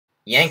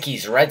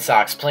Yankees Red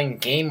Sox playing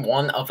game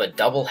one of a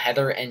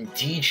doubleheader, and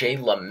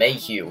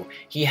LeMahieu,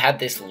 he had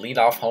this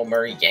leadoff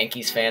homer.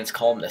 Yankees fans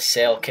call him the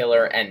Sale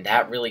Killer, and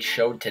that really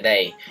showed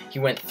today. He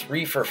went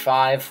 3 for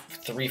 5,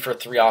 3 for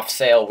 3 off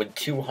Sale with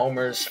 2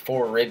 homers,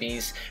 4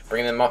 ribbies,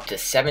 bringing them up to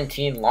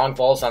 17 long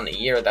balls on the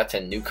year. That's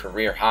a new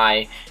career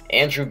high.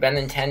 Andrew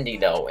Benintendi,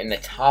 though, in the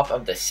top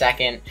of the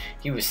second,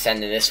 he was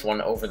sending this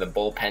one over the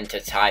bullpen to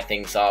tie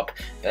things up.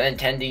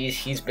 Benintendi,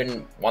 he's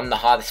been one of the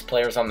hottest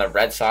players on the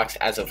Red Sox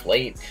as of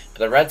late. But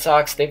the Red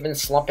Sox, they've been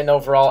slumping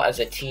overall as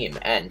a team,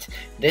 and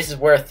this is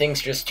where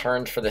things just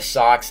turned for the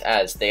Sox,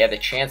 as they had a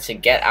chance to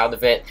get out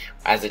of it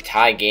as a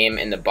tie game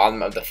in the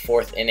bottom of the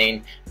 4th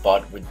inning,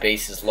 but with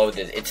bases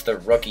loaded, it's the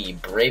rookie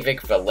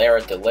Breivik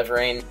Valera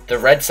delivering. The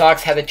Red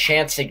Sox had a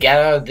chance to get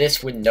out of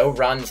this with no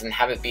runs and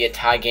have it be a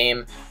tie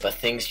game, but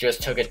things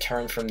just took a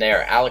turn from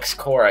there.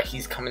 Cora,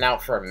 he's coming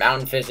out for a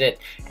mound visit,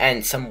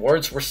 and some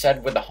words were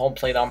said with the home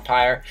plate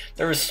umpire.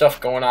 There was stuff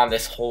going on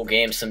this whole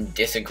game, some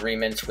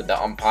disagreements with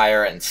the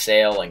umpire and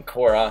Sale and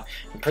Cora,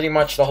 and pretty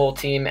much the whole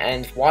team.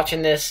 And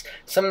watching this,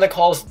 some of the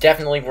calls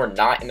definitely were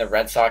not in the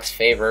Red Sox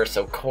favor.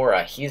 So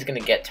Cora, he's going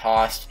to get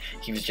tossed.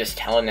 He was just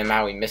telling them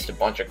how he missed a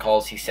bunch of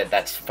calls. He said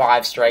that's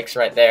 5 strikes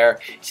right there.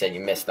 He said you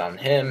missed on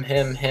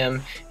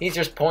him. He's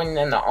just pointing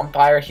in the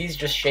umpire. He's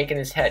just shaking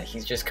his head.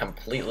 He's just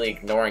completely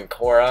ignoring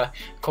Cora.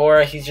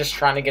 He's just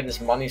trying to get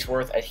his money's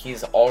worth, as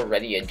he's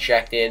already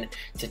ejected.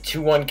 It's a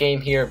 2-1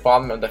 game here,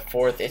 bottom of the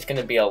 4th. It's going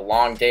to be a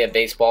long day of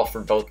baseball for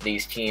both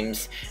these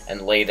teams.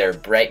 And later,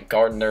 Brett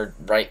Gardner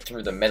right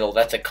through the middle.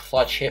 That's a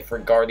clutch hit for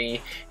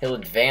Gardy. He'll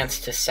advance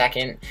to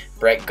second.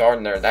 Brett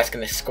Gardner, that's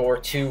going to score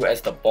 2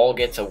 as the ball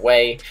gets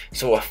away.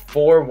 So a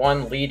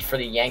 4-1 lead for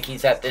the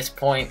Yankees at this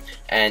point.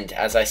 And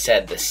as I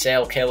said, the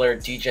Sale Killer,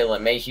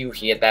 LeMahieu,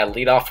 he had that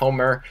leadoff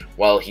homer.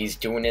 Well, he's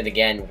doing it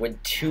again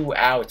with 2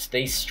 outs.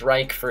 They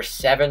strike for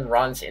 7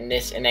 runs in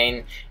this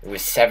inning. It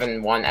was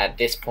 7-1 at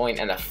this point,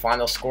 and the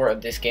final score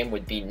of this game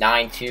would be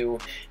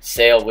 9-2.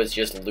 Sale was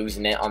just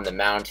losing it on the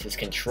mound. His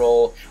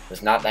control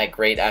was not that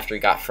great after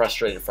he got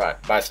frustrated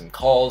by some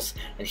calls,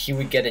 and he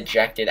would get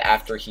ejected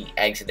after he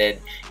exited.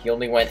 He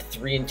only went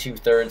 3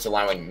 2/3,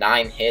 allowing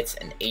 9 hits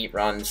and 8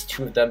 runs,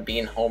 2 of them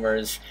being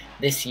homers.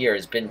 This year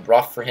has been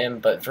rough for him,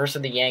 but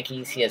versus the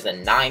Yankees, he has a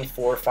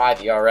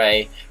 9.45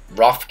 ERA.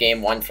 Rough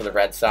game 1 for the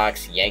Red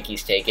Sox.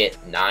 Yankees take it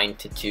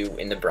 9-2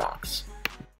 in the Bronx.